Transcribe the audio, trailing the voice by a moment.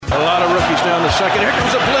First down, the second. Here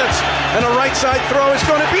comes a blitz. And a right side throw is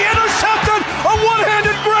going to be intercepted. A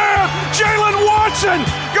one-handed grab. Jalen Watson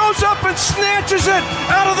goes up and snatches it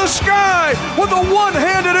out of the sky with a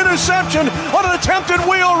one-handed interception on an attempted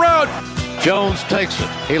wheel route. Jones takes it.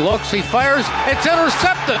 He looks, he fires. It's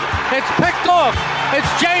intercepted. It's picked off. It's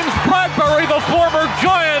James Bradbury, the former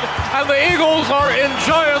Giant, and the Eagles are in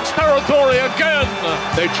Giants territory again.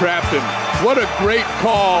 They trapped him. What a great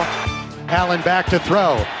call. Allen back to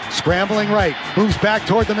throw. Scrambling right. Moves back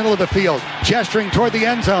toward the middle of the field. Gesturing toward the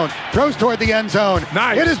end zone. Throws toward the end zone.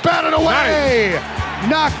 Nice. It is batted away. Nice.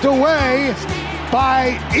 Knocked away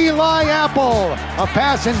by Eli Apple. A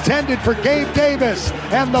pass intended for Gabe Davis.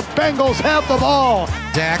 And the Bengals have the ball.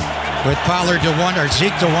 Dak with Pollard to one, or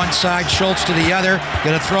Zeke to one side, Schultz to the other.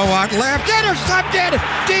 Gonna throw out left. Intercepted.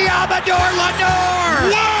 Diamador Lenore.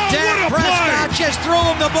 Whoa, Dak Prescott just threw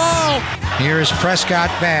him the ball. Here's Prescott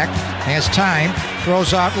back. Has time.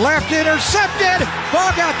 Throws out left. Intercepted. Ball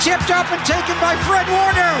got tipped up and taken by Fred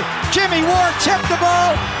Warner. Jimmy Ward tipped the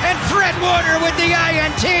ball, and Fred Warner with the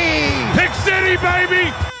INT. Pick City, baby.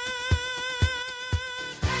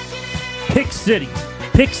 Pick City.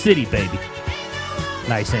 Pick City, baby.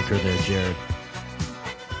 Nice intro there, Jared.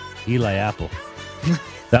 Eli Apple.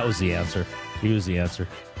 That was the answer. He was the answer.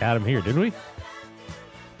 Had him here, didn't we?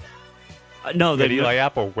 No, they Eli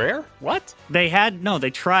Apple where? What? They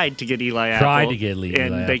tried to get Eli Apple. Tried to get Eli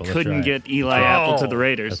and Apple, they that's couldn't right. get Eli Apple to the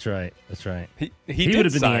Raiders. That's right. That's right. He would did have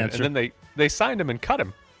been the sign, answer. and then they signed him and cut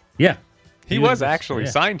him. Yeah. He would was have been- actually yeah.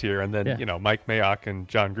 signed here, and then, Yeah. Mike Mayock and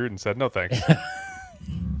John Gruden said, no thanks.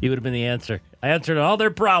 He would have been the answer. I answered all their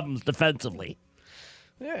problems defensively.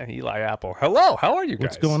 Yeah, Eli Apple. Hello, how are you guys?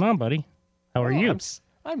 What's going on, buddy? How are you?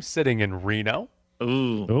 I'm sitting in Reno.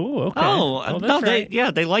 Ooh. Oh, okay. Oh, Well, no, that's right.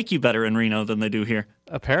 they like you better in Reno than they do here.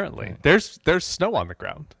 Apparently. There's snow on the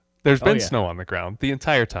ground. There's been snow on the ground the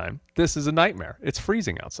entire time. This is a nightmare. It's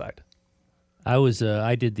freezing outside.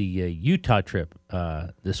 I did the Utah trip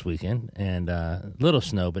this weekend, and little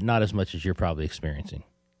snow, but not as much as you're probably experiencing.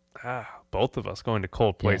 Both of us going to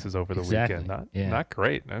cold places over the weekend. Not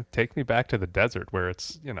great. No, take me back to the desert where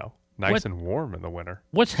it's, nice and warm in the winter.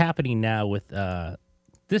 What's happening now with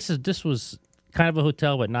this was kind of a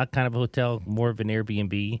hotel, but not kind of a hotel, more of an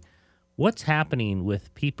Airbnb. What's happening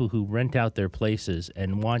with people who rent out their places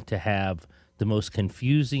and want to have the most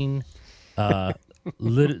confusing,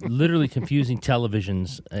 literally confusing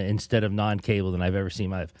televisions instead of non-cable than I've ever seen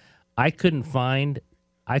in my life? I couldn't find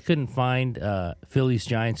Phillies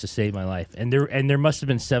Giants to save my life, and there must have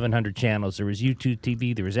been 700 channels. There was YouTube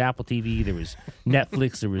TV, there was Apple TV, there was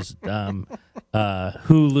Netflix, there was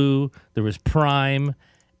Hulu, there was Prime,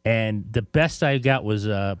 and the best I got was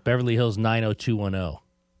Beverly Hills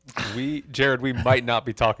 90210. Jared, we might not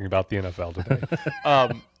be talking about the NFL today.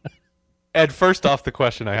 Ed, first off, the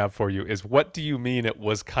question I have for you is, what do you mean it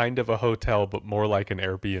was kind of a hotel but more like an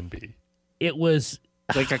Airbnb? It was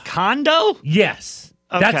like a condo? Yes.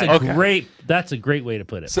 Okay. That's a great way to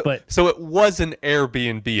put it. So it was an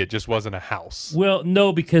Airbnb, it just wasn't a house. Well,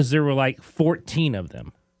 no, because there were like 14 of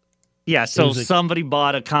them. Yeah, so somebody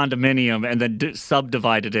bought a condominium and then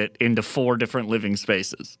subdivided it into 4 different living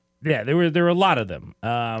spaces. Yeah, there were a lot of them.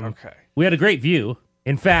 Okay. We had a great view.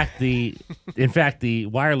 In fact, the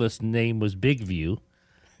wireless name was Big View.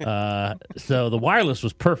 So the wireless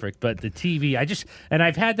was perfect, but the TV,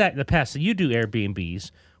 I've had that in the past. So you do Airbnbs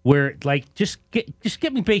where just get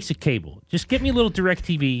me basic cable. Just get me a little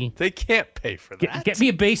DirecTV. They can't pay for that. Get me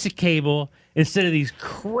a basic cable instead of these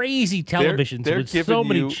crazy televisions they're with so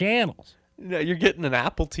many giving you- channels. You're getting an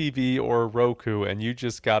Apple TV or a Roku, and you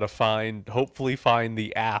just got to hopefully find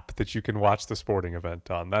the app that you can watch the sporting event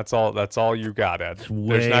on. That's all you got, Ed.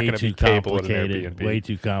 There's not going to be cable at an Airbnb. Way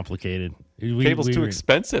too complicated. Cable's too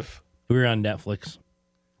expensive. We were on Netflix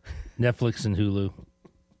and Hulu,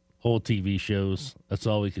 old TV shows. That's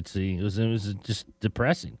all we could see. It was just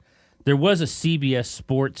depressing. There was a CBS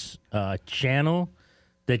Sports channel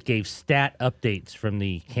that gave stat updates from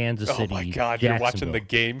the Kansas City. Oh my God! You're watching the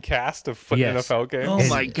game cast of NFL games. Oh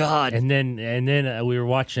my God! And then we were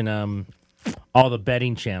watching all the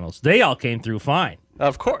betting channels. They all came through fine.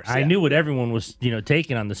 Of course, I knew what everyone was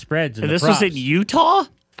taking on the spreads and this the props. was in Utah.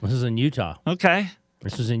 This is in Utah. Okay.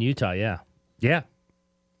 This was in Utah. Yeah. I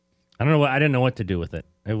don't know. I didn't know what to do with it.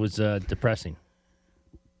 It was depressing.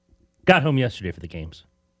 Got home yesterday for the games.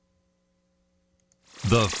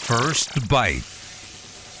 The first bite.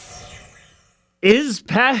 Is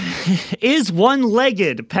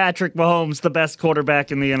one-legged Patrick Mahomes the best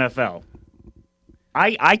quarterback in the NFL?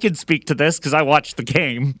 I can speak to this because I watched the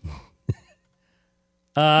game.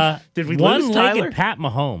 Did we lose Tyler? One-legged Pat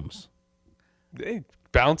Mahomes. They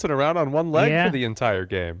bouncing around on one leg for the entire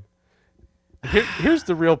game. Here's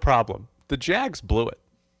the real problem. The Jags blew it.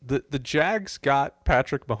 The Jags got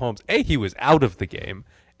Patrick Mahomes. He was out of the game,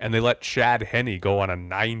 and they let Chad Henne go on a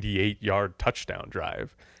 98-yard touchdown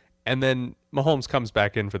drive. And then Mahomes comes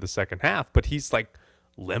back in for the second half, but he's like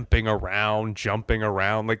limping around, jumping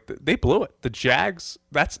around. Like, they blew it. The Jags,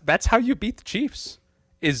 that's how you beat the Chiefs,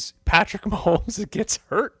 is Patrick Mahomes gets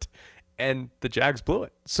hurt, and the Jags blew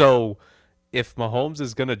it. So if Mahomes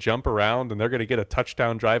is going to jump around and they're going to get a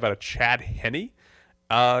touchdown drive out of Chad Henne,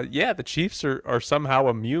 the Chiefs are somehow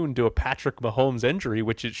immune to a Patrick Mahomes injury,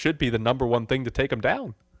 which it should be the number one thing to take them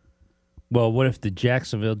down. Well, what if the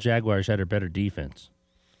Jacksonville Jaguars had a better defense?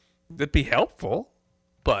 That'd be helpful,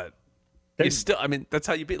 but it's still, I mean, that's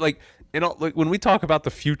how you beat, like when we talk about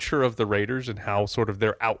the future of the Raiders and how sort of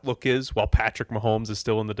their outlook is while Patrick Mahomes is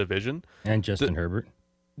still in the division. And Justin Herbert.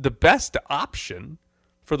 The best option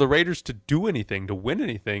for the Raiders to do anything, to win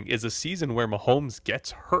anything, is a season where Mahomes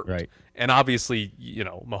gets hurt. Right. And obviously,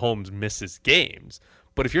 Mahomes misses games.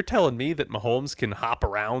 But if you're telling me that Mahomes can hop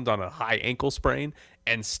around on a high ankle sprain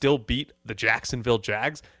and still beat the Jacksonville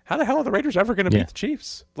Jags, how the hell are the Raiders ever going to beat the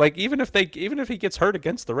Chiefs? Like, even if he gets hurt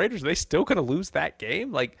against the Raiders, are they still going to lose that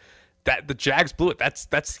game? Like, that the Jags blew it. That's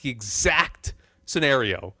the exact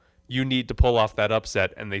scenario you need to pull off that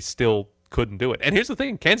upset, and they still couldn't do it. And here's the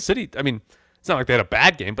thing, Kansas City, I mean, it's not like they had a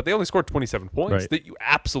bad game, but they only scored 27 points. Right. That you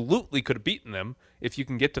absolutely could have beaten them if you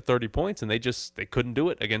can get to 30 points, and they couldn't do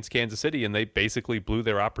it against Kansas City, and they basically blew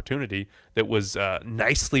their opportunity that was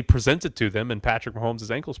nicely presented to them in Patrick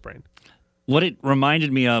Mahomes' ankle sprain. What it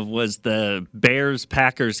reminded me of was the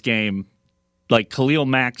Bears-Packers game, like Khalil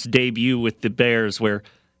Mack's debut with the Bears, where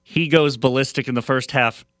he goes ballistic in the first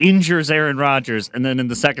half, injures Aaron Rodgers, and then in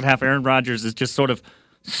the second half, Aaron Rodgers is just sort of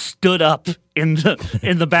stood up in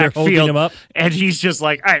the backfield, him up. And he's just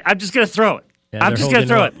like, all right, I'm just going to throw it. Yeah, I'm just going to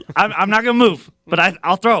throw it. I'm not going to move, but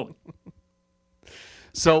I'll throw it.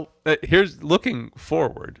 So here's looking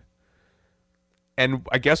forward. And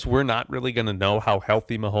I guess we're not really going to know how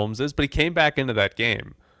healthy Mahomes is, but he came back into that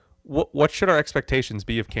game. What should our expectations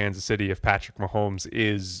be of Kansas City if Patrick Mahomes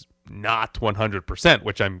is not 100%,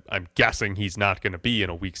 which I'm guessing he's not going to be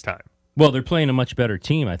in a week's time? Well, they're playing a much better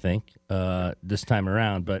team, I think, this time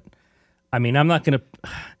around. But, I mean, I'm not going to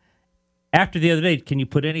 – after the other day, can you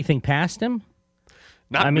put anything past him?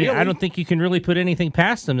 Not really. I don't think you can really put anything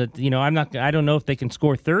past him. That I don't know if they can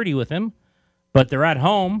score 30 with him, but they're at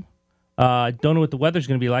home. Don't know what the weather's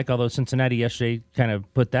going to be like, although Cincinnati yesterday kind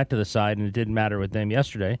of put that to the side, and it didn't matter with them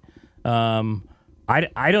yesterday. I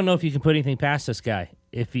don't know if you can put anything past this guy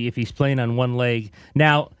if he's playing on one leg.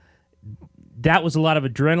 Now, that was a lot of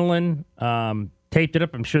adrenaline. Taped it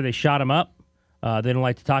up. I'm sure they shot him up. They don't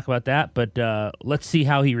like to talk about that, but let's see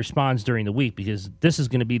how he responds during the week, because this is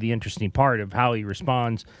going to be the interesting part of how he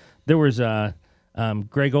responds. There was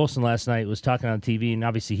Greg Olsen last night was talking on TV, and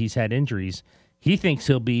obviously he's had injuries. He thinks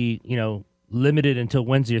he'll be, limited until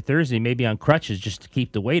Wednesday or Thursday, maybe on crutches just to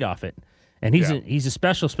keep the weight off it. And he's a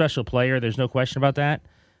special player. There's no question about that.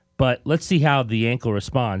 But let's see how the ankle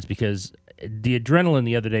responds, because the adrenaline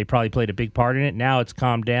the other day probably played a big part in it. Now it's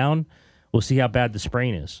calmed down. We'll see how bad the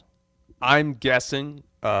sprain is. I'm guessing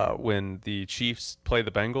when the Chiefs play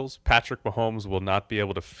the Bengals, Patrick Mahomes will not be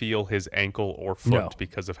able to feel his ankle or foot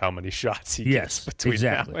because of how many shots he gets between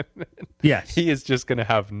now and then. Yes. He is just going to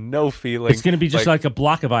have no feeling. It's going to be just like a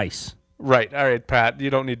block of ice. Right. All right, Pat,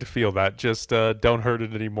 you don't need to feel that. Just don't hurt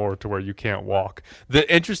it anymore to where you can't walk.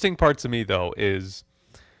 The interesting part to me, though, is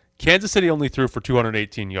Kansas City only threw for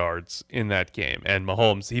 218 yards in that game. And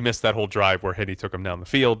Mahomes, he missed that whole drive where Henne took him down the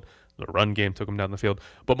field. The run game took him down the field.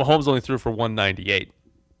 But Mahomes only threw for 198.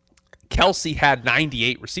 Kelsey had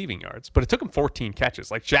 98 receiving yards, but it took him 14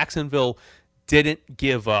 catches. Like, Jacksonville didn't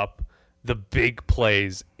give up the big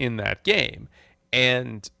plays in that game.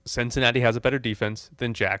 And Cincinnati has a better defense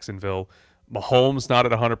than Jacksonville. Mahomes not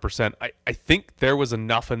at 100%. I think there was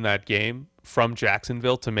enough in that game from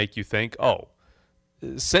Jacksonville to make you think, oh,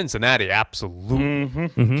 Cincinnati absolutely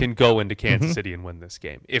can go into Kansas City and win this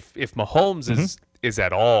game. If Mahomes is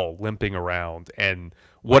at all limping around and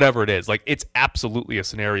whatever it is, like, it's absolutely a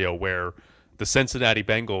scenario where the Cincinnati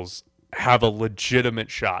Bengals have a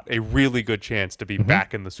legitimate shot, a really good chance to be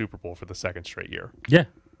back in the Super Bowl for the second straight year. Yeah.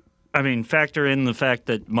 I mean, factor in the fact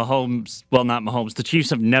that the Chiefs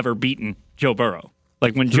have never beaten Joe Burrow.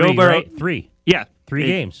 Like, when Joe Burrow... Right? Three. Yeah. Three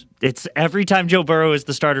games. It's every time Joe Burrow is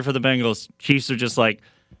the starter for the Bengals, Chiefs are just like,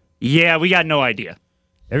 yeah, we got no idea.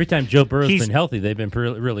 Every time Joe Burrow's been healthy, they've been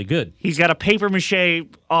really good. He's got a papier-mâché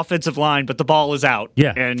offensive line, but the ball is out.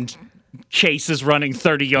 Yeah. And Chase is running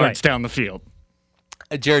 30 yards down the field.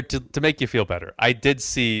 Jared, to make you feel better, I did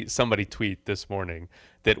see somebody tweet this morning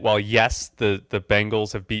that while, yes, the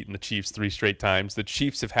Bengals have beaten the Chiefs 3 straight times, the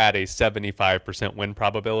Chiefs have had a 75% win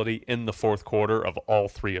probability in the fourth quarter of all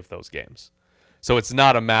 3 of those games. So it's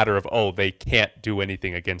not a matter of, oh, they can't do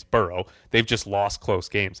anything against Burrow. They've just lost close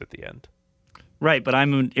games at the end. Right, but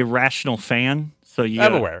I'm an irrational fan, so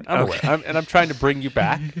I'm aware. I'm trying to bring you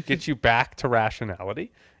back, get you back to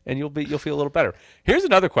rationality, and you'll feel a little better. Here's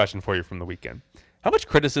another question for you from the weekend. How much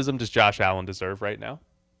criticism does Josh Allen deserve right now?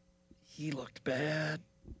 He looked bad.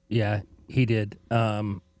 Yeah, he did. I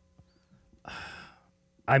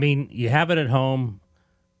mean, you have it at home.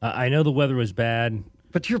 I know the weather was bad.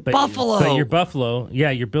 But you're Buffalo. But you're Buffalo. Yeah,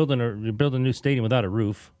 you're building a new stadium without a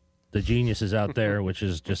roof. The genius is out there, which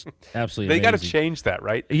is just absolutely amazing. They got to change that,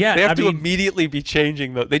 right? Yeah, they have to immediately be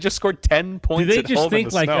changing. They just scored 10 points. Do they just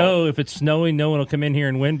think like, snow. oh, if it's snowing, no one will come in here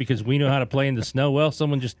and win because we know how to play in the snow? Well,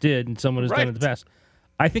 someone just did, and someone has done it in the past.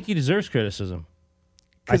 I think he deserves criticism.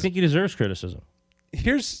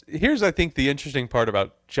 Here's I think the interesting part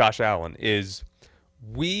about Josh Allen is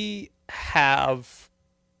we have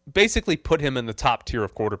basically put him in the top tier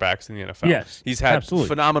of quarterbacks in the NFL. Yes, he's had absolutely.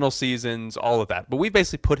 phenomenal seasons, all of that. But we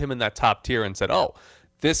basically put him in that top tier and said, oh,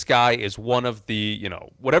 this guy is one of the,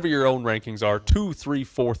 whatever your own rankings are, 2, 3,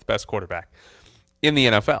 4th best quarterback in the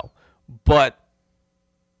NFL. But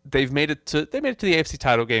they made it to the AFC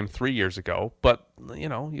title game 3 years ago. But, you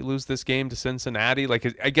lose this game to Cincinnati.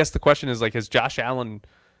 Like, I guess the question is, like, has Josh Allen...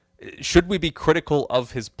 Should we be critical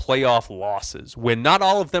of his playoff losses when not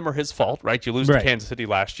all of them are his fault, right? You lose to Kansas City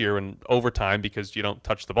last year in overtime because you don't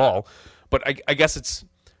touch the ball. But I guess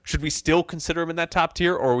should we still consider him in that top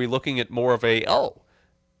tier, or are we looking at more of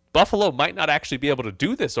Buffalo might not actually be able to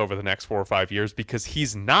do this over the next 4 or 5 years because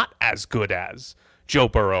he's not as good as Joe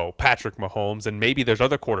Burrow, Patrick Mahomes, and maybe there's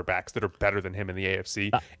other quarterbacks that are better than him in the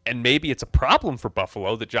AFC. And maybe it's a problem for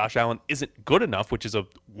Buffalo that Josh Allen isn't good enough, which is a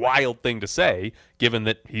wild thing to say, given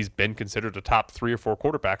that he's been considered a top 3 or 4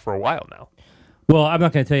 quarterback for a while now. Well, I'm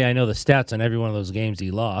not going to tell you I know the stats on every one of those games he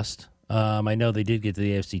lost. I know they did get to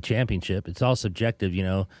the AFC Championship. It's all subjective,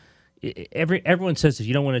 Everyone says if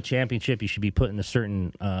you don't win a championship, you should be put in a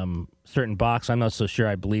certain box. I'm not so sure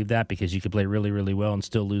I believe that because you could play really, really well and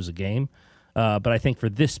still lose a game. But I think for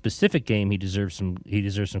this specific game, he deserves some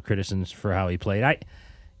criticisms for how he played.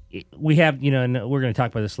 We have, and we're going to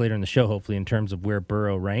talk about this later in the show, hopefully, in terms of where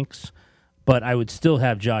Burrow ranks. But I would still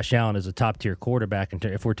have Josh Allen as a top-tier quarterback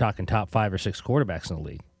if we're talking top 5 or 6 quarterbacks in the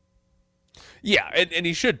league. Yeah, and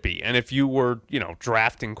he should be. And if you were,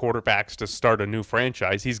 drafting quarterbacks to start a new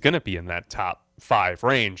franchise, he's going to be in that top 5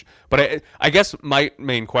 range. But I guess my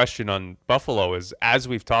main question on Buffalo is, as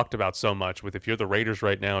we've talked about so much, if you're the Raiders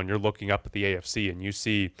right now and you're looking up at the AFC and you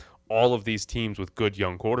see all of these teams with good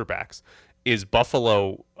young quarterbacks, is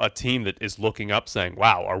Buffalo a team that is looking up saying,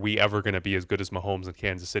 wow, are we ever going to be as good as Mahomes in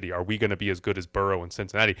Kansas City? Are we going to be as good as Burrow in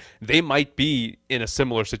Cincinnati? They might be in a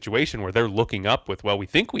similar situation where they're looking up with, well, we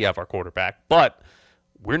think we have our quarterback, but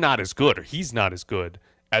we're not as good, or he's not as good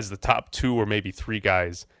as the top 2 or maybe 3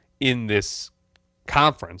 guys in this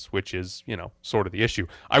conference, which is, sort of the issue.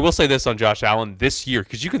 I will say this on Josh Allen this year,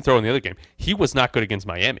 because you can throw in the other game. He was not good against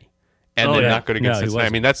Miami and not good against Cincinnati. I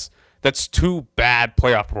mean, that's 2 bad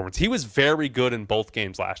playoff performances. He was very good in both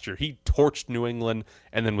games last year. He torched New England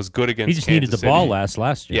and then was good against Kansas City. He just needed the ball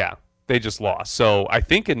last year. Yeah, they just lost. So I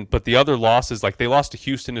think, but the other losses, like they lost to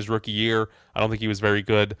Houston his rookie year. I don't think he was very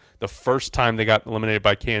good. The first time they got eliminated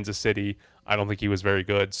by Kansas City, I don't think he was very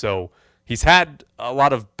good. So he's had a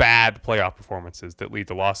lot of bad playoff performances that lead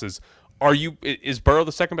to losses. Is Burrow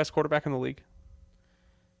the second best quarterback in the league?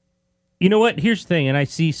 You know what? Here's the thing, and I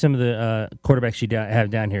see some of the quarterbacks you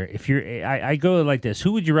have down here. I go like this: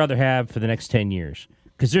 who would you rather have for the next 10 years?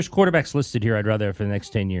 Because there's quarterbacks listed here I'd rather have for the next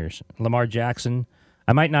 10 years. Lamar Jackson.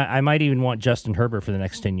 I might even want Justin Herbert for the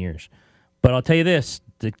next 10 years. But I'll tell you this: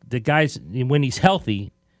 the guys, when he's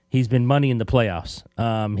healthy, he's been money in the playoffs.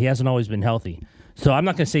 He hasn't always been healthy, so I'm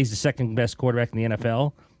not going to say he's the second best quarterback in the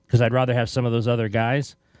NFL because I'd rather have some of those other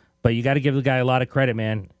guys. But you got to give the guy a lot of credit,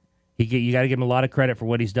 man. You got to give him a lot of credit for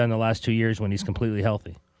what he's done the last 2 years when he's completely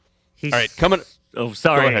healthy. All right, coming. Oh,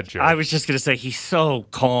 sorry. Go ahead, Joe. I was just going to say he's so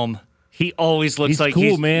calm. He always looks like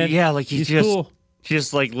cool, man. Yeah, like he's just cool.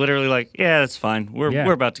 Just like literally like, yeah, that's fine.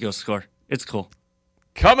 We're about to go score. It's cool.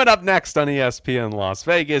 Coming up next on ESPN Las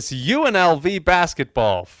Vegas, UNLV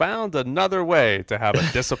basketball found another way to have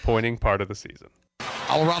a disappointing part of the season.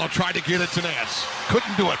 Colorado tried to get it to Nance.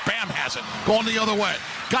 Couldn't do it. Bam has it. Going the other way.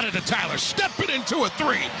 Got it to Tyler. Stepping into a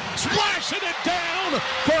 3. Splashing it down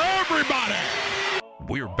for everybody.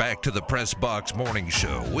 We're back to the Press Box Morning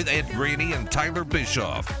Show with Ed Graney and Tyler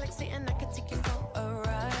Bischoff.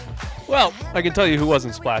 Well, I can tell you who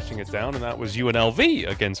wasn't splashing it down, and that was UNLV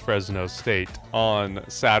against Fresno State on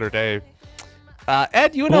Saturday.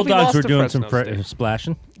 Ed, UNLV Bulldogs lost were to doing Fresno some State.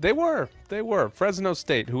 splashing. They were. Fresno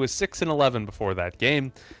State, who was 6-11 before that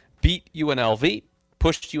game, beat UNLV,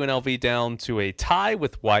 pushed UNLV down to a tie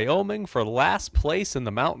with Wyoming for last place in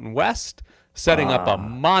the Mountain West, setting up a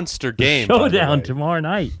monster game. Showdown tomorrow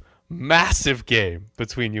night. Massive game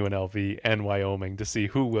between UNLV and Wyoming to see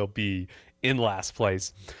who will be in last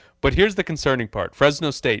place. But here's the concerning part.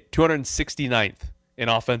 Fresno State, 269th in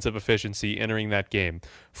offensive efficiency entering that game.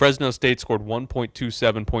 Fresno State scored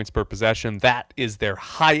 1.27 points per possession. That is their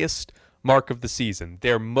highest mark of the season.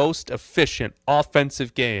 Their most efficient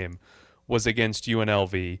offensive game was against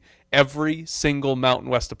UNLV. Every single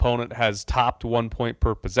Mountain West opponent has topped 1 point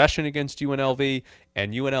per possession against UNLV,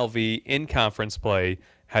 and UNLV in conference play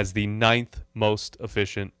has the 9th most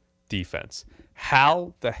efficient defense.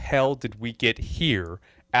 How the hell did we get here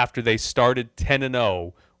after they started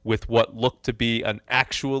 10-0 with what looked to be an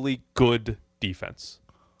actually good defense?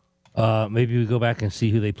 Maybe we go back and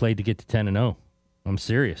see who they played to get to 10-0. I'm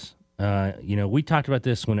serious. We talked about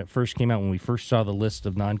this when it first came out, when we first saw the list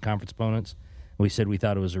of non-conference opponents. We said we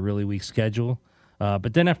thought it was a really weak schedule.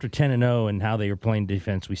 But then after 10-0 and how they were playing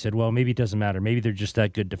defense, we said, well, maybe it doesn't matter. Maybe they're just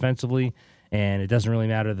that good defensively, and it doesn't really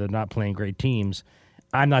matter they're not playing great teams.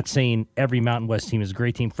 I'm not saying every Mountain West team is a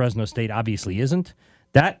great team. Fresno State obviously isn't.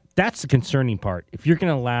 That's the concerning part. If you're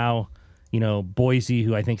going to allow, Boise,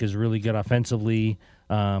 who I think is really good offensively,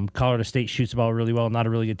 Colorado State shoots the ball really well, not a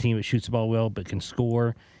really good team, but shoots the ball well, but can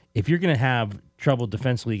score. If you're going to have trouble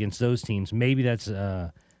defensively against those teams, maybe that's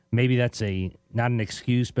not an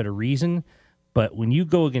excuse, but a reason. But when you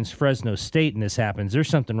go against Fresno State and this happens, there's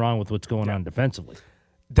something wrong with what's going on defensively.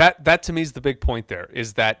 That to me is the big point there,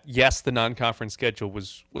 is that, yes, the non-conference schedule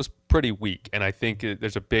was pretty weak, and I think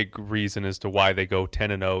there's a big reason as to why they go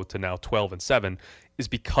 10-0 to now 12-7 is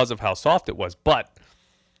because of how soft it was. But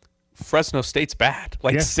Fresno State's bad.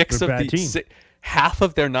 Half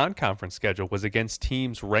of their non-conference schedule was against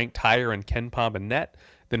teams ranked higher in KenPom and net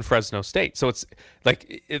than Fresno State. So it's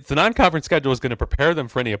like, if the non-conference schedule was going to prepare them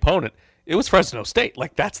for any opponent, it was Fresno State.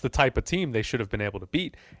 Like, that's the type of team they should have been able to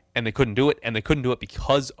beat, and they couldn't do it, and they couldn't do it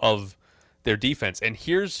because of their defense. And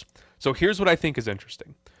here's what I think is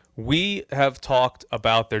interesting. We have talked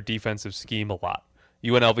about their defensive scheme a lot.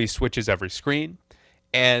 UNLV switches every screen,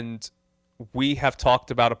 and we have talked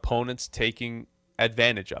about opponents taking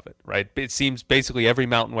advantage of it, right? It seems basically every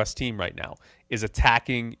Mountain West team right now is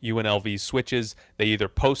attacking UNLV's switches. They either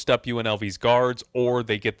post up UNLV's guards, or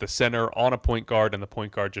they get the center on a point guard, and the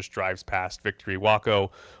point guard just drives past Victor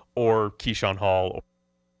Iwuako or Keyshawn Hall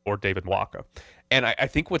or David Nwaka. And I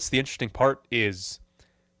think what's the interesting part is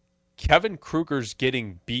Kevin Kruger's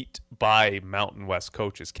getting beat by Mountain West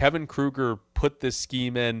coaches. Kevin Kruger put this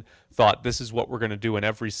scheme in, thought this is what we're going to do in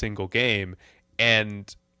every single game,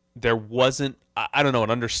 and there wasn't, an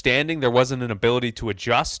understanding. There wasn't an ability to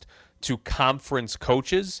adjust to conference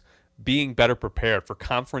coaches being better prepared, for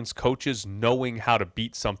conference coaches knowing how to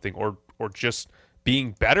beat something, or just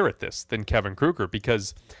being better at this than Kevin Kruger,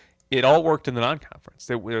 because it all worked in the non-conference.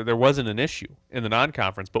 There wasn't an issue in the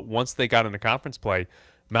non-conference, but once they got into conference play,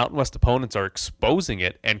 Mountain West opponents are exposing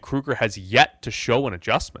it, and Kruger has yet to show an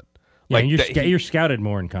adjustment. Yeah, you're scouted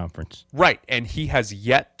more in conference. Right, and he has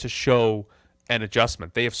yet to show an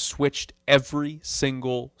adjustment. They have switched every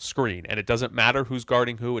single screen, and it doesn't matter who's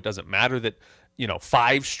guarding who. It doesn't matter that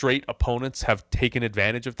 5 straight opponents have taken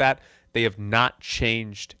advantage of that. They have not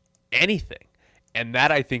changed anything, and that,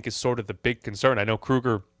 I think, is sort of the big concern. I know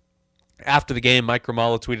Kruger, after the game, Mike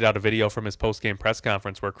Grimala tweeted out a video from his post-game press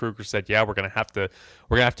conference where Kruger said, "Yeah, we're gonna have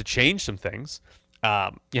to change some things."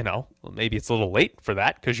 Maybe it's a little late for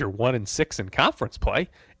that because you're 1-6 in conference play,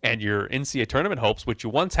 and your NCAA tournament hopes, which you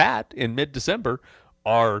once had in mid-December,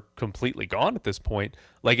 are completely gone at this point.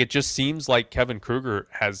 Like, it just seems like Kevin Kruger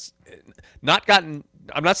has not gotten.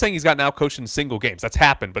 I'm not saying he's gotten out-coached in single games. That's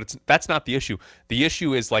happened, but that's not the issue. The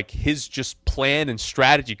issue is, like, his just plan and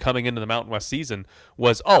strategy coming into the Mountain West season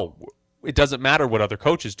was, it doesn't matter what other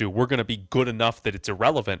coaches do. We're going to be good enough that it's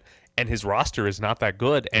irrelevant, and his roster is not that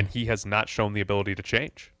good, and he has not shown the ability to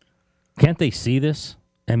change. Can't they see this?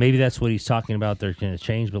 And maybe that's what he's talking about. They're going to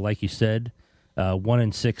change, but like you said,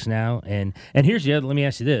 1-6 now. And here's the other. Let me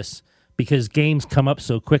ask you this, because games come up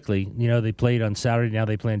so quickly. They played on Saturday, now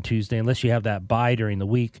they play on Tuesday. Unless you have that bye during the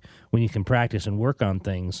week when you can practice and work on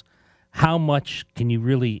things, how much can you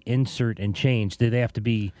really insert and change? Do they have to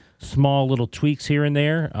be small little tweaks here and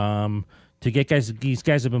there to get guys? These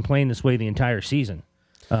guys have been playing this way the entire season.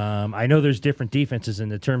 I know there's different defenses in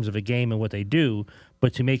the terms of a game and what they do,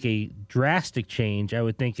 but to make a drastic change, I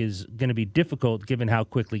would think is going to be difficult given how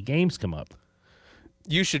quickly games come up.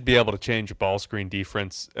 You should be able to change a ball screen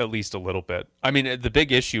defense at least a little bit. I mean, the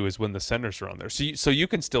big issue is when the centers are on there. So you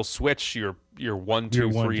can still switch your 1,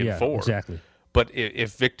 2, 3, and 4. Exactly. But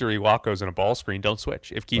if Victor Iwako's in a ball screen, don't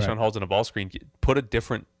switch. If Keyshawn Hall's in a ball screen, put a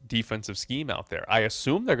different defensive scheme out there. I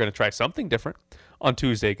assume they're going to try something different on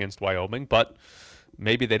Tuesday against Wyoming, but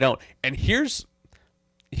maybe they don't. And here's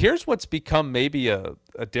what's become maybe a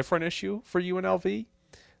different issue for UNLV.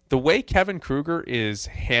 The way Kevin Kruger is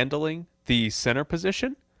handling the center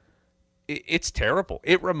position, it's terrible.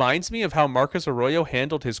 It reminds me of how Marcus Arroyo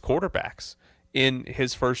handled his quarterbacks in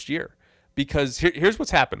his first year. Because here's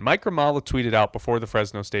what's happened. Mike Grimala tweeted out before the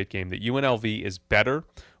Fresno State game that UNLV is better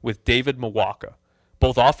with David Mwaka,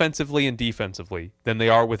 both offensively and defensively, than they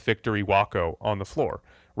are with Victor Iwako on the floor,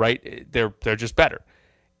 right? They're just better.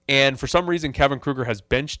 And for some reason, Kevin Kruger has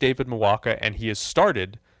benched David Mwaka, and he has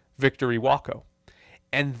started Victor Iwako.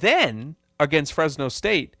 And then, against Fresno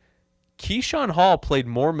State, Keyshawn Hall played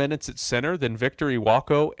more minutes at center than Victor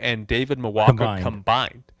Iwako and David Mwaka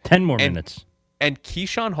combined. 10 more minutes. And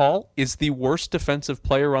Keyshawn Hall is the worst defensive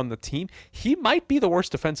player on the team. He might be the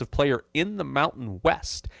worst defensive player in the Mountain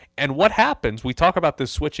West. And what happens, we talk about this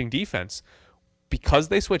switching defense, because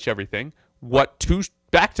they switch everything, what two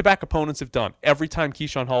back-to-back opponents have done every time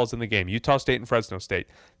Keyshawn Hall is in the game, Utah State and Fresno State,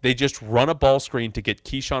 they just run a ball screen to get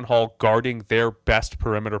Keyshawn Hall guarding their best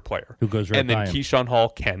perimeter player. Who goes right and then by him. Keyshawn Hall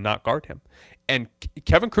cannot guard him. And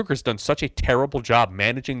Kevin Kruger's done such a terrible job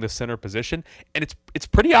managing the center position, and it's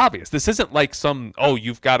pretty obvious. This isn't like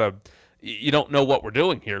you don't know what we're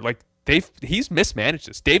doing here. Like he's mismanaged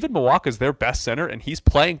this. David Mwaka is their best center, and he's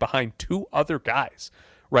playing behind two other guys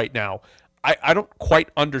right now. I don't quite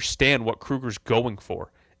understand what Kruger's going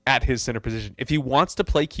for at his center position. If he wants to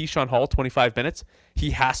play Keyshawn Hall 25 minutes, he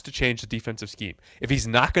has to change the defensive scheme. If he's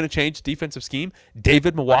not going to change the defensive scheme,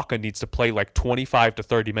 David Mwaka needs to play like 25 to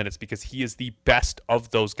 30 minutes because he is the best of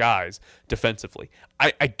those guys defensively.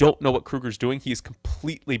 I don't know what Kruger's doing. He has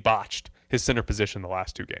completely botched his center position the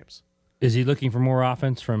last two games. Is he looking for more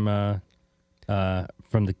offense from the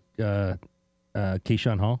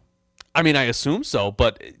Keyshawn Hall? I mean, I assume so,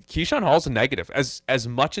 but Keyshawn Hall's a negative. As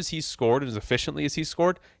much as he's scored and as efficiently as he's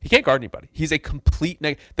scored, he can't guard anybody. He's a complete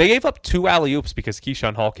negative. They gave up 2 alley-oops because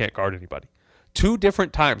Keyshawn Hall can't guard anybody. 2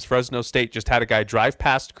 different times, Fresno State just had a guy drive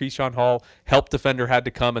past Keyshawn Hall, help defender had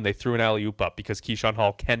to come, and they threw an alley-oop up because Keyshawn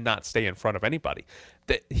Hall cannot stay in front of anybody.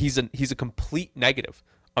 He's a complete negative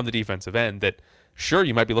on the defensive end that, sure,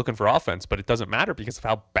 you might be looking for offense, but it doesn't matter because of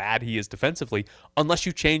how bad he is defensively unless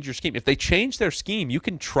you change your scheme. If they change their scheme, you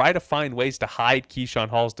can try to find ways to hide Keyshawn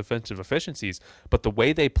Hall's defensive efficiencies, but the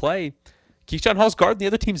way they play, Keyshawn Hall's guarding the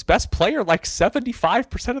other team's best player like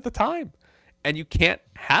 75% of the time, and you can't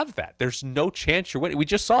have that. There's no chance you're winning. We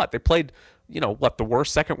just saw it. They played, the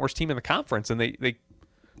second worst team in the conference, and they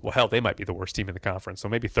might be the worst team in the conference, so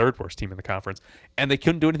maybe third worst team in the conference, and they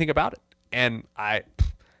couldn't do anything about it. And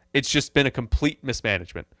it's just been a complete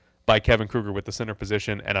mismanagement by Kevin Kruger with the center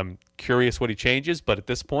position, and I'm curious what he changes, but at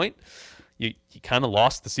this point, he kind of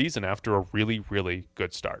lost the season after a really, really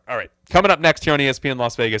good start. All right, coming up next here on ESPN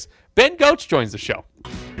Las Vegas, Ben Goetz joins the show.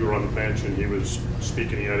 You were on the bench, and he was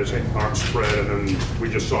speaking. He had his arms spread, and then we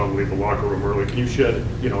just saw him leave the locker room early. Can you shed,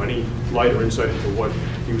 any light or insight into what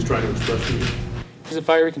he was trying to express to you? He's a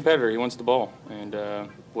fiery competitor. He wants the ball, and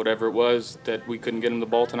whatever it was that we couldn't get him the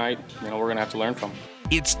ball tonight, we're going to have to learn from him.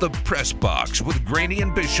 It's the Press Box with Graney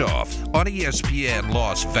and Bischoff on ESPN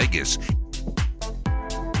Las Vegas.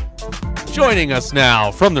 Joining us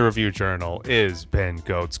now from the Review Journal is Ben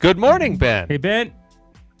Goetz. Good morning, Ben. Hey, Ben.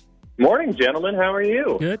 Morning, gentlemen. How are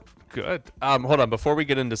you? Good. Hold on. Before we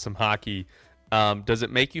get into some hockey, does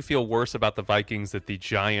it make you feel worse about the Vikings that the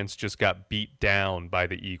Giants just got beat down by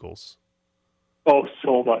the Eagles? Oh,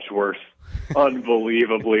 so much worse.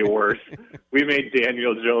 Unbelievably worse. We made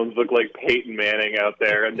Daniel Jones look like Peyton Manning out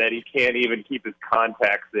there, and then he can't even keep his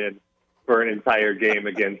contacts in for an entire game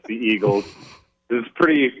against the Eagles. This is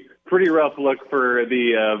pretty rough look for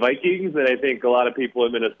the Vikings, and I think a lot of people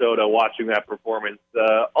in Minnesota watching that performance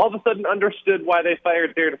all of a sudden understood why they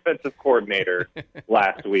fired their defensive coordinator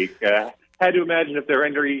last week. Had to imagine if there are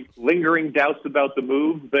any lingering doubts about the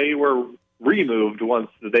move, they were removed once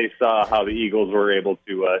they saw how the Eagles were able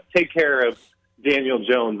to take care of Daniel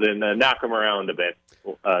Jones and knock him around a bit.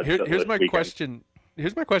 Here's my question.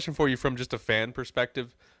 Here's my question for you from just a fan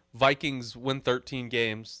perspective. Vikings win 13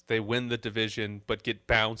 games. They win the division, but get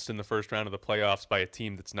bounced in the first round of the playoffs by a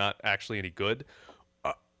team that's not actually any good.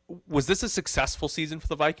 was this a successful season for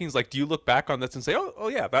the Vikings? Like, do you look back on this and say, oh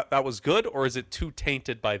yeah, that was good, or is it too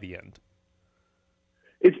tainted by the end?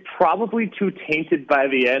 It's probably too tainted by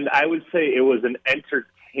the end. I would say it was an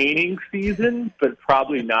entertaining season, but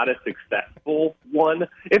probably not a successful one.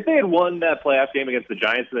 If they had won that playoff game against the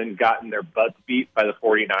Giants and then gotten their butts beat by the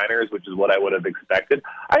 49ers, which is what I would have expected,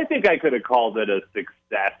 I think I could have called it a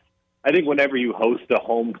success. I think whenever you host a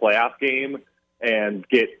home playoff game and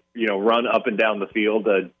get, run up and down the field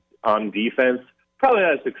on defense, probably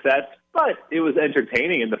not a success, but it was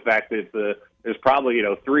entertaining in the fact that there's probably,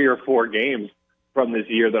 3 or 4 games from this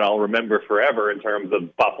year that I'll remember forever in terms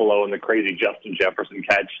of Buffalo and the crazy Justin Jefferson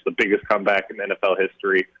catch, the biggest comeback in NFL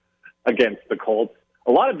history against the Colts.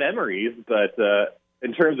 A lot of memories, but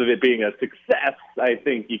in terms of it being a success, I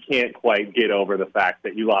think you can't quite get over the fact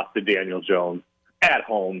that you lost to Daniel Jones at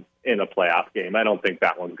home in a playoff game. I don't think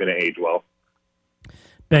that one's going to age well.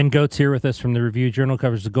 Ben Goetz here with us from the Review-Journal,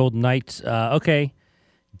 covers the Golden Knights. Okay.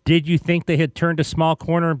 Did you think they had turned a small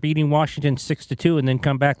corner, beating Washington 6-2, and then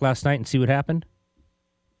come back last night and see what happened?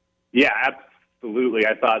 Yeah, absolutely.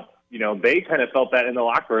 I thought, they kind of felt that in the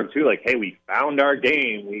locker room too. Like, hey, we found our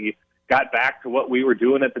game. We got back to what we were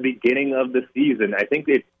doing at the beginning of the season. I think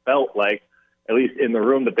it felt like, at least in the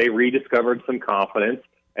room, that they rediscovered some confidence.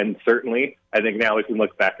 And certainly, I think now we can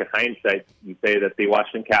look back at hindsight and say that the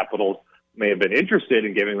Washington Capitals may have been interested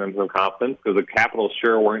in giving them some confidence, because the Capitals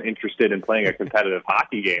sure weren't interested in playing a competitive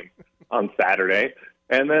hockey game on Saturday.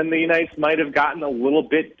 And then the Knights might have gotten a little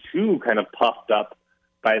bit too kind of puffed up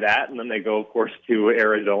by that, and then they go, of course, to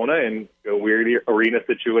Arizona and a weird arena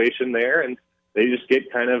situation there, and they just get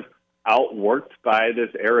kind of outworked by this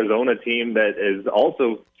Arizona team that is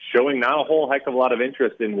also showing not a whole heck of a lot of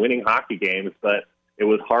interest in winning hockey games, but it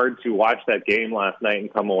was hard to watch that game last night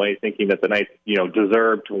and come away thinking that the Knights,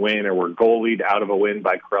 deserved to win or were goalied out of a win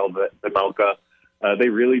by Karel Vejmelka. They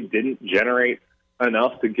really didn't generate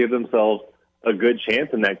enough to give themselves a good chance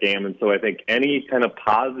in that game. And so I think any kind of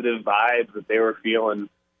positive vibes that they were feeling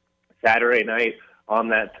Saturday night on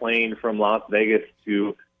that plane from Las Vegas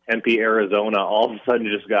to Tempe, Arizona, all of a sudden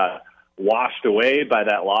just got washed away by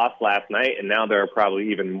that loss last night. And now there are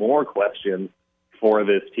probably even more questions for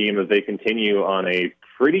this team as they continue on a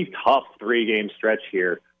pretty tough 3-game stretch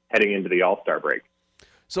here heading into the All-Star break.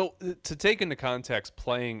 So to take into context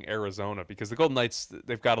playing Arizona, because the Golden Knights,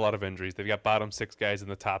 they've got a lot of injuries. They've got bottom 6 guys in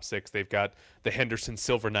the top 6. They've got the Henderson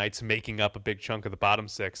Silver Knights making up a big chunk of the bottom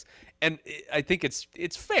 6. And I think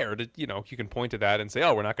it's fair to, you can point to that and say,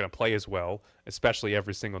 oh, we're not going to play as well, especially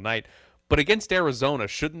every single night. But against Arizona,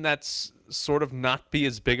 shouldn't that sort of not be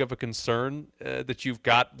as big of a concern that you've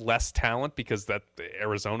got less talent, because that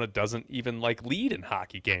Arizona doesn't even lead in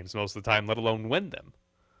hockey games most of the time, let alone win them?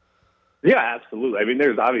 Yeah, absolutely. I mean,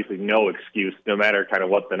 there's obviously no excuse, no matter kind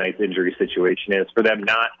of what the Knights' injury situation is, for them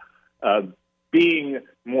not being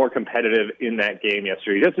more competitive in that game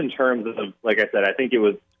yesterday. Just in terms of, like I said, I think it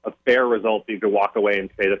was a fair result for you to walk away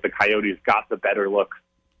and say that the Coyotes got the better look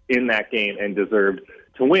in that game and deserved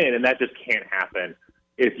to win, and that just can't happen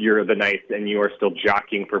if you're the Knights and you are still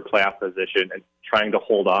jockeying for playoff position and trying to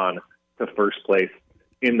hold on to first place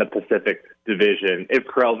in the Pacific Division. If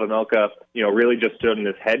Karel Vejmelka, really just stood in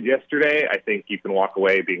his head yesterday, I think you can walk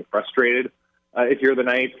away being frustrated if you're the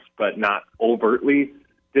Knights, but not overtly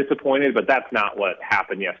disappointed. But that's not what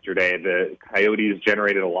happened yesterday. The Coyotes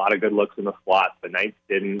generated a lot of good looks in the slot. The Knights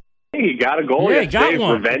didn't. He got a goal yesterday.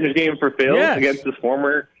 Revenge game for Phil against his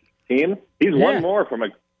former team. He's one more from a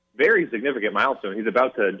very significant milestone. He's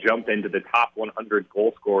about to jump into the top 100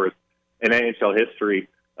 goal scorers in NHL history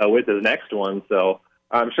with his next one. So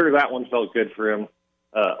I'm sure that one felt good for him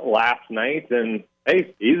last night. And,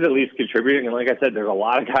 hey, he's at least contributing. And like I said, there's a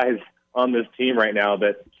lot of guys on this team right now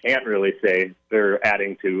that can't really say they're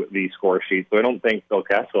adding to the score sheet. So I don't think Phil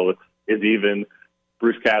Kessel is even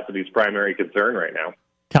Bruce Cassidy's primary concern right now.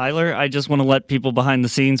 Tyler, I just want to let people behind the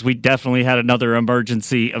scenes, we definitely had another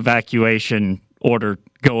emergency evacuation order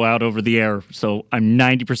go out over the air. So I'm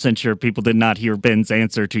 90% sure people did not hear Ben's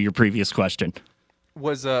answer to your previous question.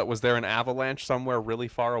 Was there an avalanche somewhere really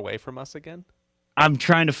far away from us again? I'm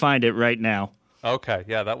trying to find it right now. Okay,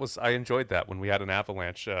 yeah, I enjoyed that when we had an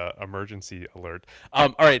avalanche emergency alert.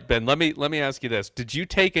 All right, Ben, let me ask you this: did you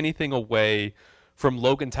take anything away from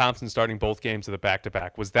Logan Thompson starting both games of the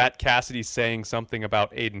back-to-back? Was that Cassidy saying something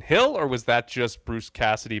about Adin Hill, or was that just Bruce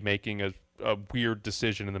Cassidy making a weird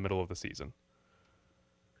decision in the middle of the season?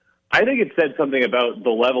 I think it said something about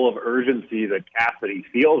the level of urgency that Cassidy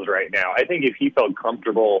feels right now. I think if he felt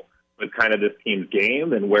comfortable with kind of this team's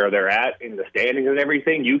game and where they're at in the standings and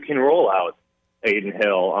everything, you can roll out Adin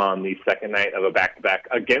Hill on the second night of a back-to-back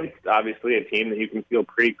against, obviously, a team that you can feel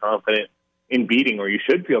pretty confident in beating, or you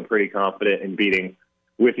should feel pretty confident in beating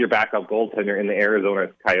with your backup goaltender in the Arizona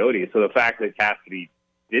Coyotes. So the fact that Cassidy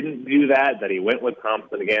didn't do that he went with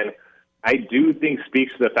Thompson again, I do think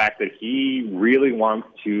speaks to the fact that he really wants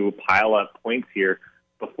to pile up points here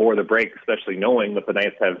before the break, especially knowing that the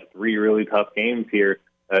Knights have 3 really tough games here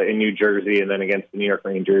in New Jersey and then against the New York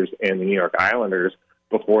Rangers and the New York Islanders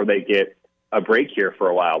before they get a break here for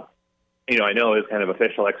a while. I know his kind of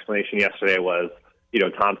official explanation yesterday was,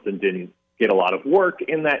 Thompson didn't get a lot of work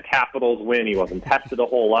in that Capitals win. He wasn't tested a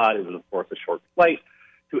whole lot. It was, of course, a short flight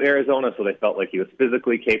to Arizona, so they felt like he was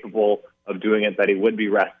physically capable of doing it, that he would be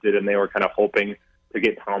rested, and they were kind of hoping to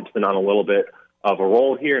get Thompson on a little bit of a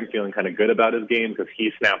roll here and feeling kind of good about his game because he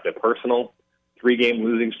snapped a personal 3-game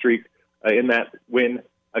losing streak in that win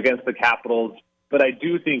against the Capitals. But I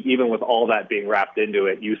do think even with all that being wrapped into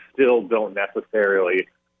it, you still don't necessarily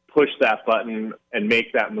push that button and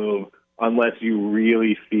make that move unless you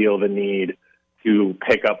really feel the need to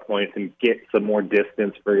pick up points and get some more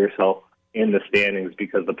distance for yourself in the standings,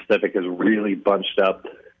 because the Pacific is really bunched up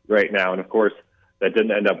right now. And, of course, that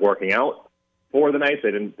didn't end up working out for the Knights.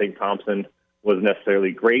 I didn't think Thompson was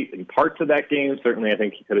necessarily great in parts of that game. Certainly, I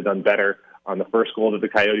think he could have done better on the first goal that the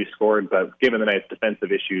Coyotes scored. But given the Knights'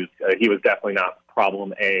 defensive issues, he was definitely not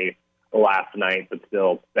problem A last night. But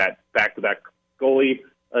still, that back-to-back goalie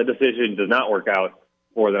decision does not work out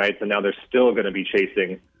for the Knights, and now they're still going to be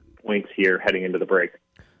chasing points here heading into the break.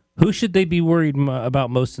 Who should they be worried about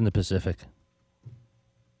most in the Pacific?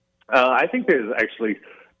 I think there's actually,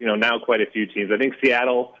 now quite a few teams. I think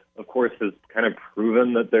Seattle, of course, has kind of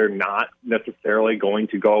proven that they're not necessarily going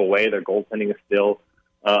to go away. Their goaltending is still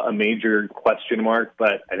a major question mark,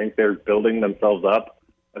 but I think they're building themselves up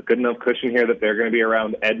a good enough cushion here that they're going to be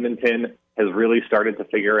around. Edmonton has really started to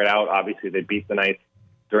figure it out. Obviously, they beat the Knights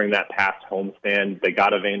during that past homestand. They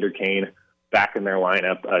got Evander Kane back in their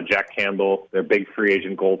lineup. Jack Campbell, their big free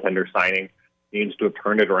agent goaltender signing, seems to have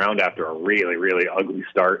turned it around after a really, really ugly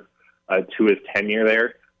start to his tenure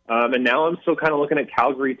there. And now I'm still kind of looking at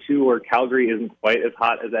Calgary, too, where Calgary isn't quite as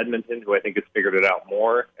hot as Edmonton, who I think has figured it out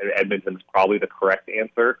more. And Edmonton's probably the correct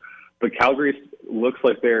answer. But Calgary looks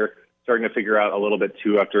like they're starting to figure out a little bit,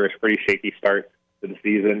 too, after a pretty shaky start to the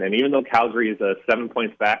season. And even though Calgary is 7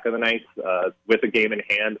 points back of the Knights with a game in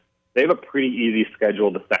hand, they have a pretty easy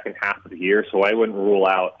schedule the second half of the year, so I wouldn't rule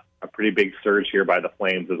out a pretty big surge here by the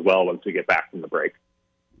Flames as well once we get back from the break.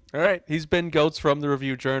 All right, he's Ben Goetz from the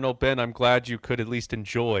Review Journal. Ben, I'm glad you could at least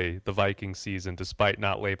enjoy the Viking season despite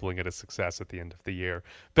not labeling it a success at the end of the year.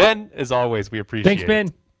 Ben, as always, we appreciate it. Thanks,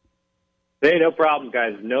 Ben. Hey, no problem,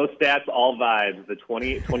 guys. No stats, all vibes. The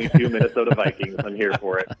 2022 Minnesota Vikings. I'm here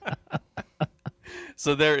for it.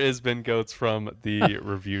 So there is Ben Goetz from the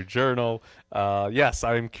Review Journal. Yes,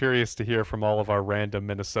 I'm curious to hear from all of our random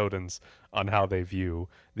Minnesotans on how they view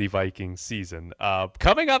the Vikings season.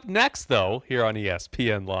 Coming up next, though, here on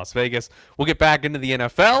ESPN Las Vegas, we'll get back into the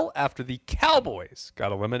NFL after the Cowboys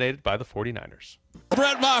got eliminated by the 49ers.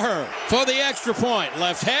 Brett Maher for the extra point.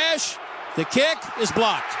 Left hash. The kick is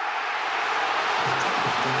blocked.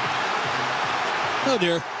 Oh,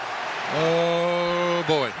 dear. Oh,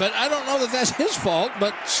 boy. But I don't know that that's his fault,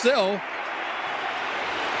 but still,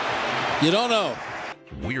 you don't know.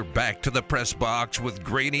 We're back to the press box with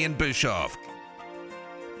Graney and Bischoff.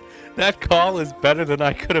 That call is better than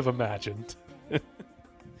I could have imagined.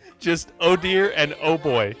 Just oh dear and oh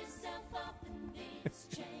boy.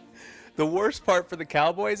 The worst part for the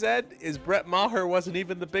Cowboys, Ed, is Brett Maher wasn't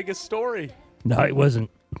even the biggest story. No, it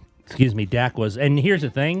wasn't. Excuse me, Dak was. And here's the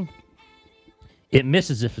thing. It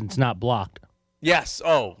misses if it's not blocked. Yes.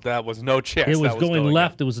 Oh, that was no chance. It was going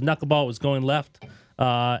left. It was a knuckleball. It was going left.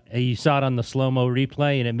 You saw it on the slow-mo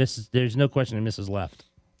replay, and it misses. There's no question it misses left.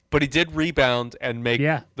 But he did rebound and make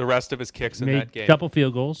the rest of his kicks in that game. Couple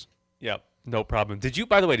field goals. Yep, no problem.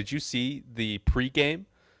 By the way, did you see the pregame?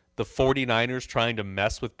 The 49ers trying to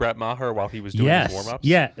mess with Brett Maher while he was doing his warm-ups?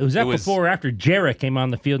 Yeah, it was before or after Jarrett came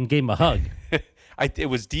on the field and gave him a hug. It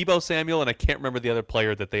was Deebo Samuel, and I can't remember the other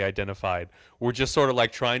player that they identified. Were just sort of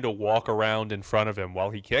like trying to walk around in front of him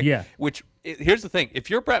while he kicked. Yeah. Here's the thing. If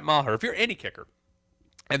you're Brett Maher, if you're any kicker,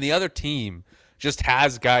 and the other team just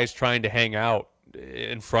has guys trying to hang out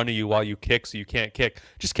in front of you while you kick so you can't kick,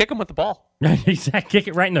 just kick them with the ball. Exactly. Kick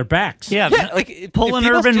it right in their backs. Yeah, like pull an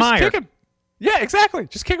Urban Meyer. Yeah, exactly.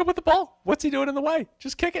 Just kick him with the ball. What's he doing in the way?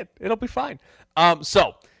 Just kick it. It'll be fine.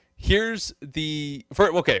 So here's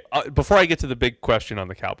before I get to the big question on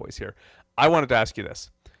the Cowboys here, I wanted to ask you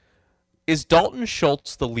this. Is Dalton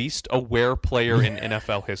Schultz the least aware player in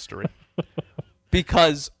NFL history?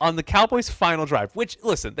 Because on the Cowboys' final drive, which,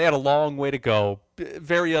 listen, they had a long way to go,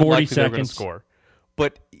 very unlikely they were going to score,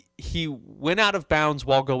 but he went out of bounds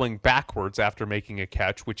while going backwards after making a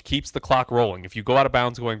catch, which keeps the clock rolling. If you go out of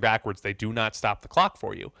bounds going backwards, they do not stop the clock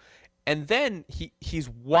for you. And then he's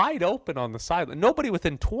wide open on the sideline. Nobody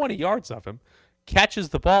within 20 yards of him catches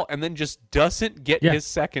the ball and then just doesn't get his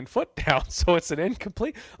second foot down. So it's an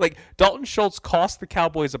incomplete. Like, Dalton Schultz cost the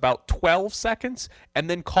Cowboys about 12 seconds and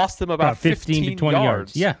then cost them about 15 to 20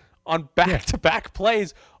 yards. Yeah. On back-to-back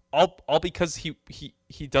plays, all because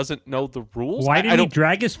he doesn't know the rules. Why didn't he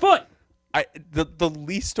drag his foot? The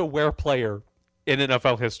least aware player in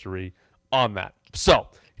NFL history on that. So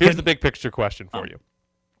here's the big picture question for you.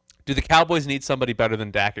 Do the Cowboys need somebody better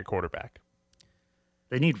than Dak at quarterback?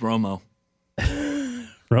 They need Romo.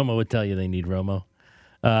 Romo would tell you they need Romo.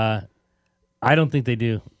 I don't think they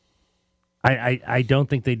do. I don't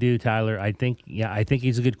think they do, Tyler. I think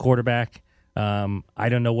he's a good quarterback. I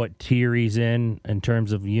don't know what tier he's in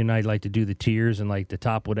terms of, you and I like to do the tiers and like the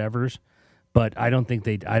top whatevers, but I don't think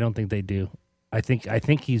they do. I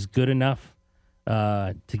think he's good enough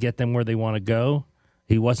to get them where they want to go.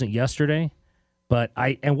 He wasn't yesterday, but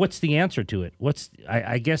and what's the answer to it?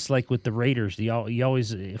 I guess like with the Raiders, you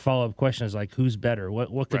always follow-up question is like, who's better?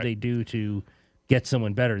 What could they do to get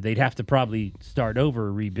someone better? They'd have to probably start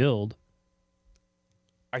over, rebuild.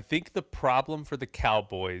 I think the problem for the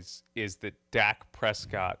Cowboys is that Dak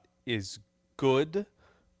Prescott is good,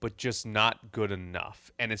 but just not good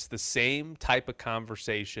enough. And it's the same type of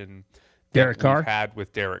conversation that we've had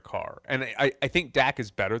with Derek Carr. And I think Dak is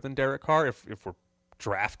better than Derek Carr. If we're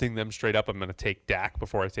drafting them straight up, I'm going to take Dak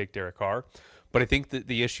before I take Derek Carr. But I think that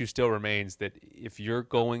the issue still remains that if you're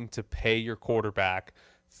going to pay your quarterback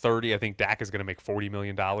 30, I think Dak is going to make $40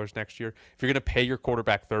 million next year. If you're going to pay your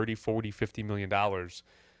quarterback $30, $40, $50 million,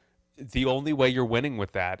 the only way you're winning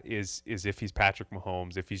with that is if he's Patrick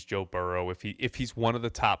Mahomes, if he's Joe Burrow, if he's one of the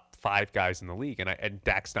top 5 guys in the league, and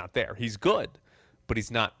Dak's not there. He's good, but he's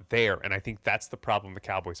not there. And I think that's the problem the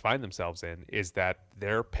Cowboys find themselves in, is that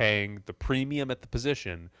they're paying the premium at the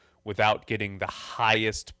position without getting the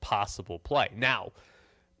highest possible play. Now,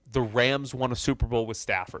 the Rams won a Super Bowl with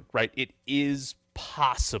Stafford, right? It is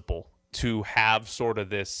possible to have sort of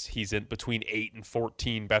this, he's in between 8 and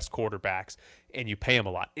 14 best quarterbacks, and you pay him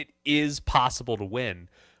a lot. It is possible to win,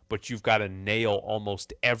 but you've got to nail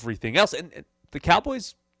almost everything else. And the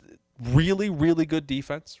Cowboys, really, really good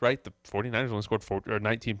defense, right? The 49ers only scored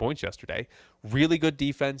 19 points yesterday. Really good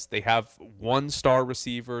defense. They have one star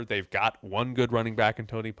receiver. They've got one good running back in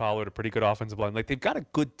Tony Pollard, a pretty good offensive line. Like, they've got a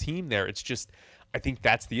good team there. It's just, I think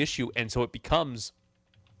that's the issue. And so it becomes,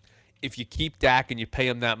 if you keep Dak and you pay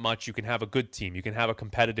him that much, you can have a good team. You can have a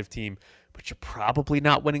competitive team, but you're probably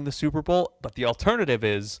not winning the Super Bowl. But the alternative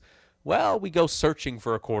is, well, we go searching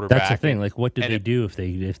for a quarterback. That's the thing. Like, what do they do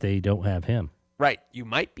if they don't have him? Right. You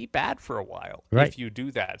might be bad for a while if you do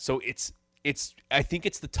that. So I think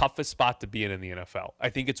it's the toughest spot to be in the NFL. I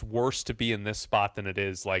think it's worse to be in this spot than it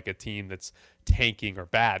is like a team that's tanking or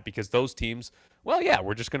bad, because those teams, well, yeah,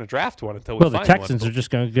 we're just going to draft one until we find one. Well, the Texans are just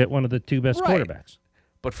going to get one of the 2 best quarterbacks.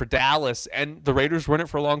 But for Dallas, and the Raiders were in it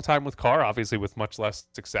for a long time with Carr, obviously with much less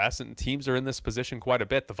success, and teams are in this position quite a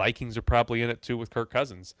bit. The Vikings are probably in it too with Kirk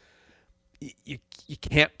Cousins. You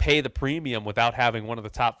can't pay the premium without having one of the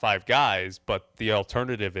top 5 guys, but the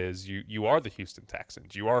alternative is you are the Houston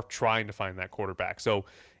Texans. You are trying to find that quarterback. So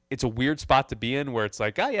it's a weird spot to be in where it's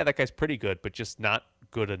like, oh, yeah, that guy's pretty good, but just not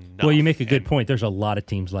good enough. Well, you make a good point. There's a lot of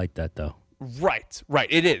teams like that, though. Right.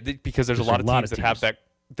 It is, because there's a lot of teams that have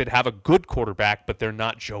that have a good quarterback, but they're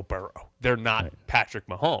not Joe Burrow. They're not Patrick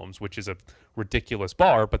Mahomes, which is a ridiculous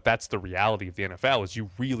bar, but that's the reality of the NFL, is you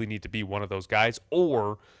really need to be one of those guys,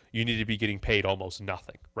 or you need to be getting paid almost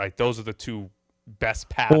nothing, right? Those are the 2 best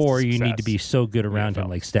paths. Or you need to be so good around him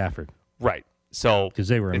like Stafford. Right. So because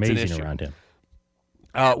they were amazing around him.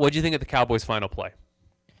 What do you think of the Cowboys' final play?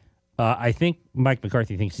 I think Mike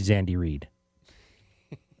McCarthy thinks he's Andy Reid.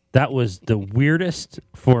 That was the weirdest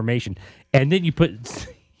formation. And then you put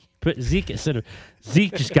Zeke at center.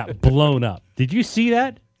 Zeke just got blown up. Did you see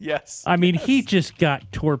that? Yes. I mean, he just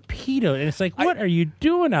got torpedoed. And it's like, what are you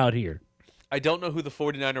doing out here? I don't know who the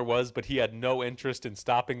 49er was, but he had no interest in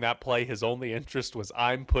stopping that play. His only interest was,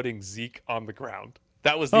 I'm putting Zeke on the ground.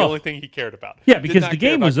 That was the only thing he cared about. Yeah, because the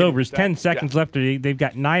game was over. There's 10 seconds left. They've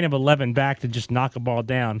got 9 of 11 back to just knock a ball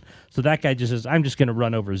down. So that guy just says, I'm just going to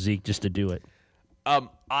run over Zeke just to do it.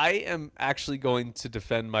 I am actually going to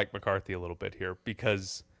defend Mike McCarthy a little bit here,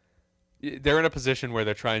 because they're in a position where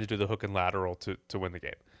they're trying to do the hook and lateral to win the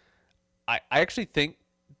game. I actually think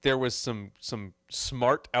there was some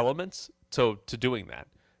smart elements to doing that,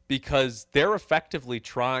 because they're effectively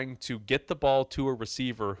trying to get the ball to a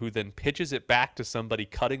receiver who then pitches it back to somebody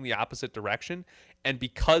cutting the opposite direction. And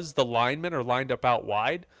because the linemen are lined up out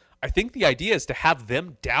wide, I think the idea is to have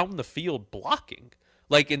them down the field blocking.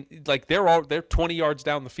 They're 20 yards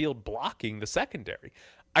down the field blocking the secondary.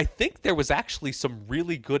 I think there was actually some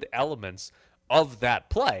really good elements of that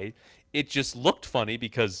play. It just looked funny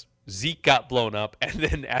because Zeke got blown up, and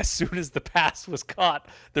then as soon as the pass was caught,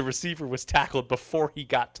 the receiver was tackled before he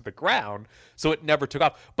got to the ground, so it never took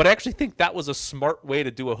off. But I actually think that was a smart way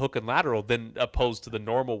to do a hook and lateral than opposed to the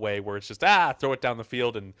normal way where it's just, throw it down the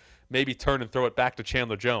field and maybe turn and throw it back to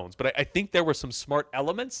Chandler Jones. But I think there were some smart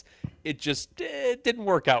elements. It just didn't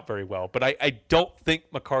work out very well. But I don't think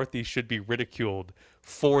McCarthy should be ridiculed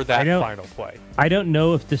for that final play. I don't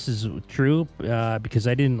know if this is true because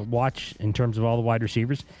I didn't watch in terms of all the wide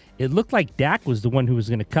receivers. It looked like Dak was the one who was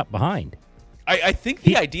going to cut behind. I think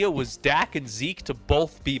the idea was Dak and Zeke to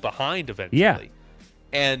both be behind eventually. Yeah.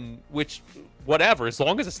 And whatever, as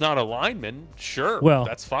long as it's not a lineman, sure,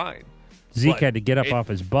 that's fine. Zeke had to get up off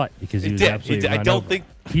his butt because he was absolutely run over.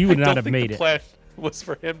 He would not have made it. The plan was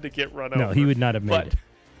for him to get run over. No, he would not have made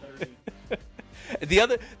it.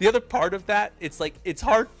 The other part of that, it's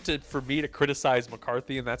hard for me to criticize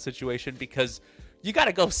McCarthy in that situation because you got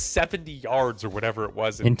to go 70 yards or whatever it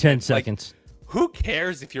was in 10 seconds. Who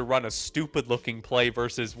cares if you run a stupid-looking play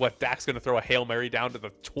versus what Dak's going to throw a Hail Mary down to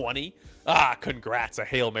the 20? Congrats, a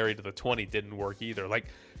Hail Mary to the 20 didn't work either.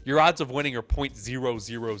 Your odds of winning are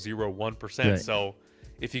 0.0001%. Right. So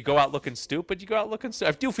if you go out looking stupid, you go out looking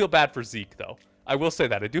stupid. I do feel bad for Zeke, though. I will say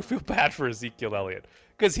that. I do feel bad for Ezekiel Elliott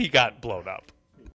because he got blown up.